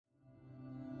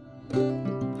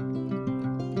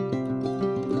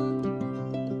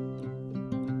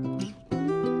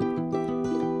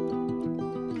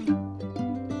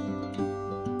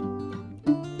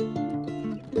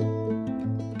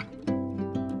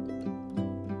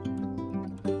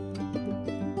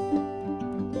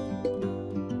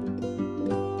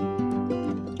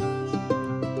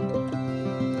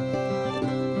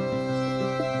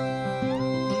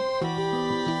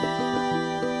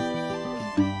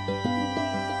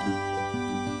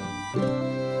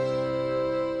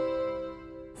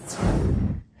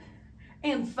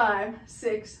And 5,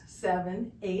 6,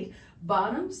 7, 8,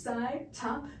 bottom, side,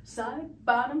 top,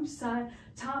 bottom, side,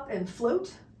 top, and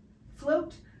float,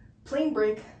 float, plane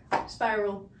break,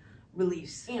 spiral,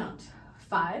 release. And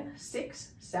 5,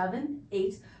 6, 7,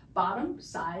 8, bottom,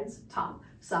 sides, top,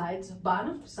 sides,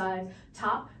 bottom, side,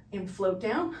 top, and float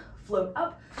down, float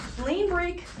up, plane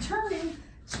break, turn in,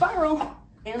 spiral,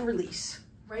 and release.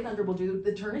 Right under, we'll do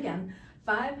the turn again.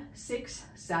 5, 6,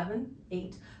 7,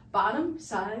 8, bottom,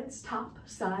 sides, top,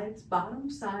 sides, bottom,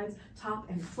 sides, top,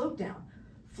 and float down,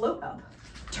 float up,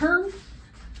 turn,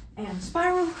 and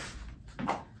spiral,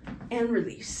 and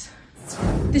release.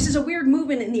 This is a weird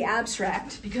movement in the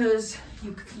abstract because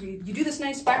you do this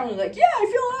nice spiral and you're like, yeah, I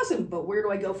feel awesome, but where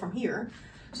do I go from here?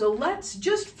 So let's,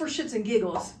 just for shits and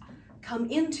giggles, come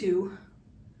into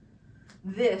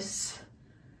this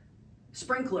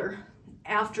sprinkler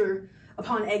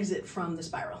upon exit from the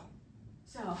spiral.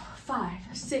 So 5,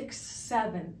 6,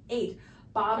 7, 8,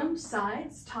 bottom,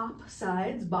 sides, top,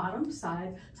 sides, bottom,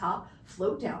 side, top,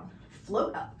 float down,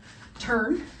 float up,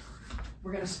 turn.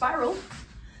 We're gonna spiral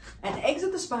and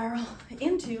exit the spiral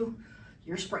into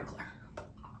your sprinkler.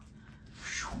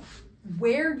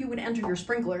 Where you would enter your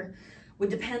sprinkler would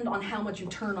depend on how much you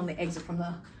turn on the exit from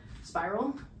the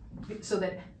spiral, so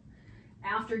that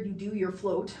after you do your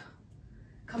float,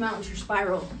 come out into your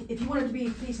spiral. If you wanted to be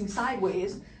facing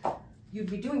sideways, you'd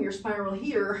be doing your spiral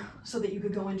here so that you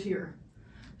could go into your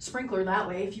sprinkler that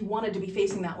way if you wanted to be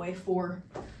facing that way for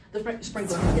the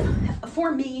sprinkler.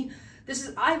 For me,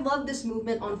 I love this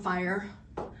movement on fire.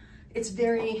 It's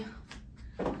very,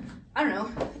 I don't know,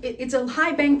 it's a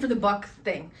high bang for the buck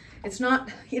thing. It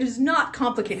is not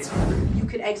complicated. You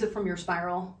could exit from your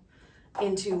spiral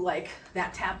into like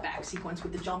that tap back sequence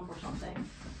with the jump or something.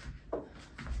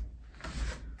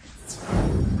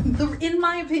 In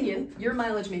my opinion, your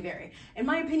mileage may vary. In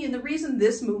my opinion, the reason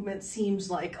this movement seems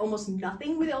like almost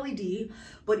nothing with LED,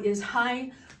 but is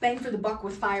high bang for the buck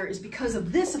with fire is because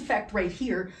of this effect right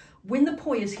here. When the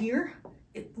poi is here,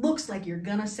 it looks like you're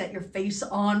gonna set your face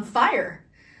on fire,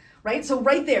 right? So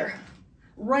right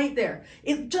there,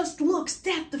 it just looks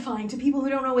death-defying to people who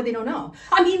don't know what they don't know.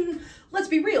 I mean, let's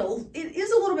be real, it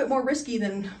is a little bit more risky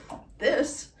than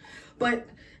this, but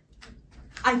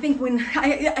I think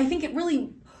I think it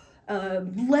really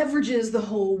leverages the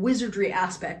whole wizardry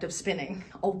aspect of spinning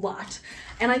a lot.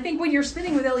 And I think when you're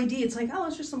spinning with LED, it's like, oh,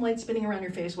 it's just some light spinning around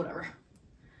your face, whatever.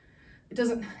 It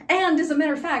doesn't, and as a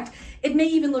matter of fact, it may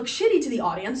even look shitty to the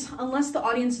audience unless the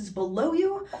audience is below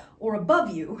you or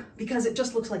above you, because it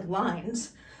just looks like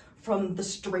lines from the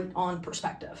straight on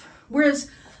perspective.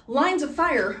 Whereas lines of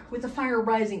fire, with the fire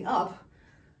rising up,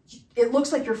 it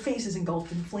looks like your face is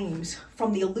engulfed in flames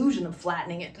from the illusion of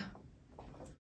flattening it.